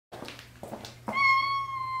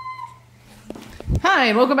Hi,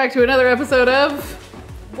 and welcome back to another episode of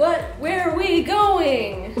Where Are We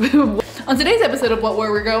Going? On today's episode of Where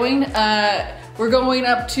We're Going, we're going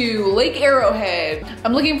up to Lake Arrowhead.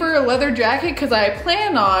 I'm looking for a leather jacket because I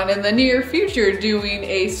plan on, in the near future, doing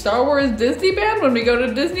a Star Wars Disney band when we go to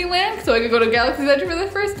Disneyland, so I can go to Galaxy's Edge for the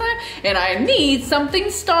first time, and I need something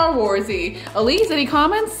Star Warsy. Elyse, any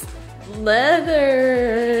comments?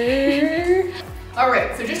 Leather. All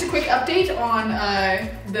right, so just a quick update on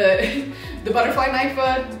the butterfly knife,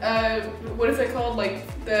 what is it called?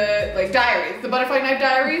 Diaries, the butterfly knife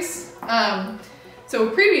diaries. So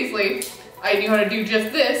previously, I knew how to do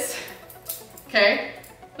just this, okay?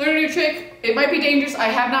 Learn a new trick. It might be dangerous. I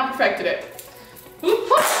have not perfected it.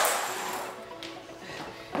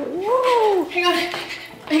 Whoa! Hang on.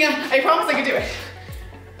 I promise I can do it.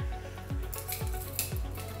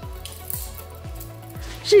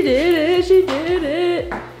 She did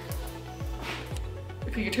it.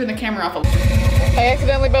 If you could turn the camera off a little. I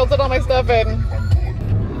accidentally belted all my stuff in.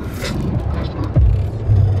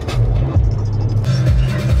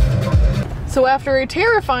 So after a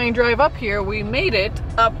terrifying drive up here, we made it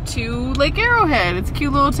up to Lake Arrowhead. It's a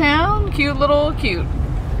cute little town, cute.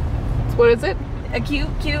 What is it? Cute.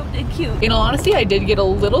 In all honesty, I did get a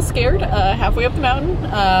little scared halfway up the mountain.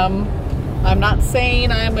 I'm not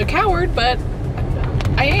saying I'm a coward, but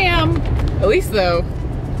I am. Elyse, though,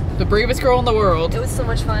 the bravest girl in the world. It was so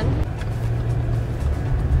much fun.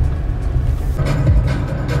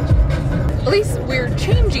 Elyse, we're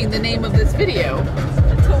changing the name of this video.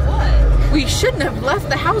 To what? We shouldn't have left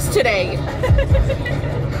the house today.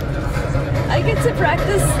 I get to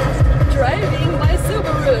practice driving my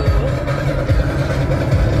Subaru.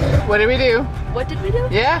 What did we do? What did we do?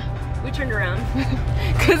 Yeah. We turned around.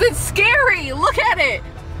 Cause it's scary. Look at it.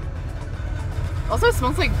 Also, it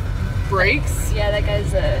smells like brakes. Yeah, that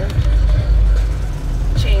guy's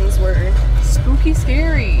chains were Spooky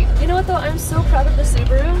scary. You know what though? I'm so proud of the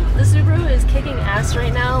Subaru. The Subaru is kicking ass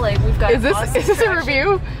right now. Like we've got. Is this a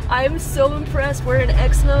review? I'm so impressed. We're in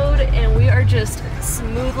X mode and we are just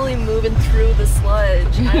smoothly moving through the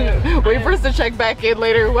sludge. Wait for us to check back in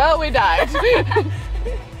later. Well, we died.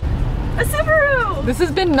 A Subaru! This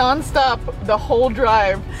has been non-stop the whole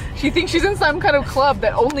drive. She thinks she's in some kind of club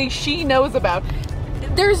that only she knows about.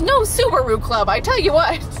 There's no Subaru club, I tell you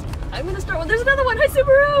what. I'm gonna start one. There's another one. Hi,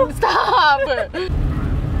 Subaru! Stop!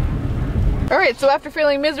 Alright, so after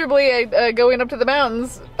failing miserably going up to the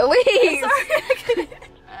mountains, Elyse! Sorry.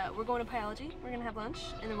 We're going to biology, we're gonna have lunch,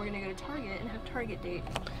 and then we're gonna go to Target and have Target date.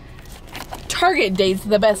 Target date's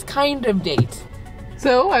the best kind of date.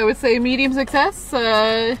 So, I would say medium success.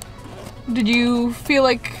 Did you feel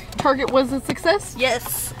like Target was a success?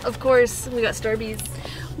 Yes, of course. We got Starbies.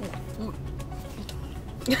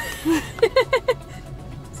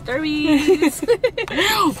 Starbies.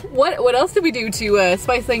 What else did we do to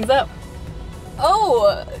spice things up?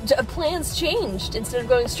 Oh, plans changed. Instead of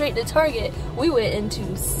going straight to Target, we went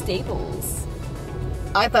into Staples.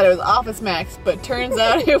 I thought it was Office Max, but turns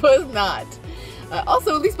out it was not.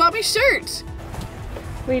 Also, Elyse bought me a shirt.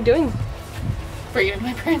 What are you doing? Bringing it to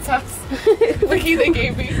my parents' house. The key they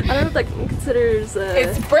gave me. I don't know if that considers.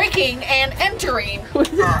 It's breaking and entering.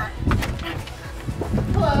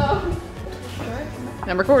 Hello.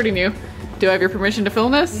 I'm recording you. Do I have your permission to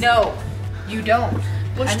film this? No, you don't.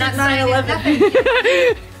 I'm not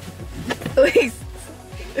 9/11. Elyse.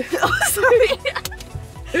 Oh, sorry.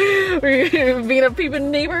 We're being a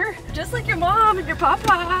peeping neighbor. Just like your mom and your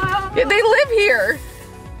papa. Yeah, they live here.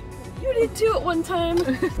 You did too at one time.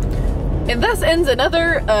 And thus ends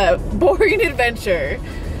another boring adventure.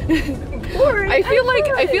 Boring. I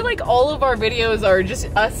feel like all of our videos are just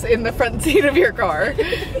us in the front seat of your car.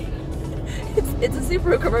 It's a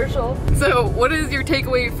Subaru commercial. So, what is your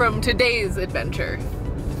takeaway from today's adventure?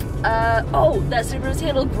 Oh, that Subaru's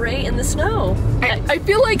handled great in the snow. I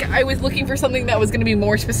feel like I was looking for something that was going to be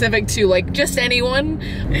more specific to like just anyone.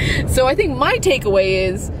 So I think my takeaway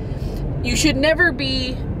is you should never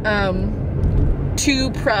be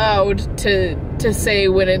too proud to say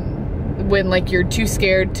when like you're too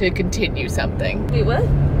scared to continue something. Wait, what?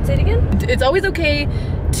 Say it again? It's always okay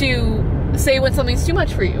to say when something's too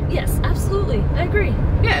much for you. Yes, absolutely. I agree.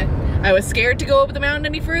 Yeah. I was scared to go up the mountain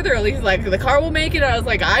any further. At least like the car will make it. I was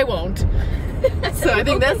like, I won't. So I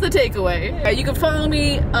think that's the takeaway. You can follow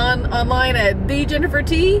me online at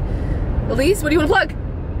TheJenniferT. Elyse, what do you want to plug?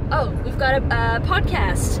 Oh, we've got a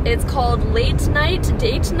podcast. It's called Late Night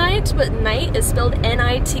Date Night, but night is spelled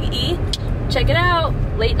N-I-T-E. Check it out.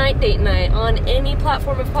 Late Night Date Night on any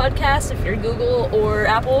platform of podcast. If you're Google or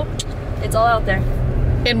Apple, it's all out there.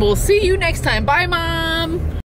 And we'll see you next time. Bye, Mom!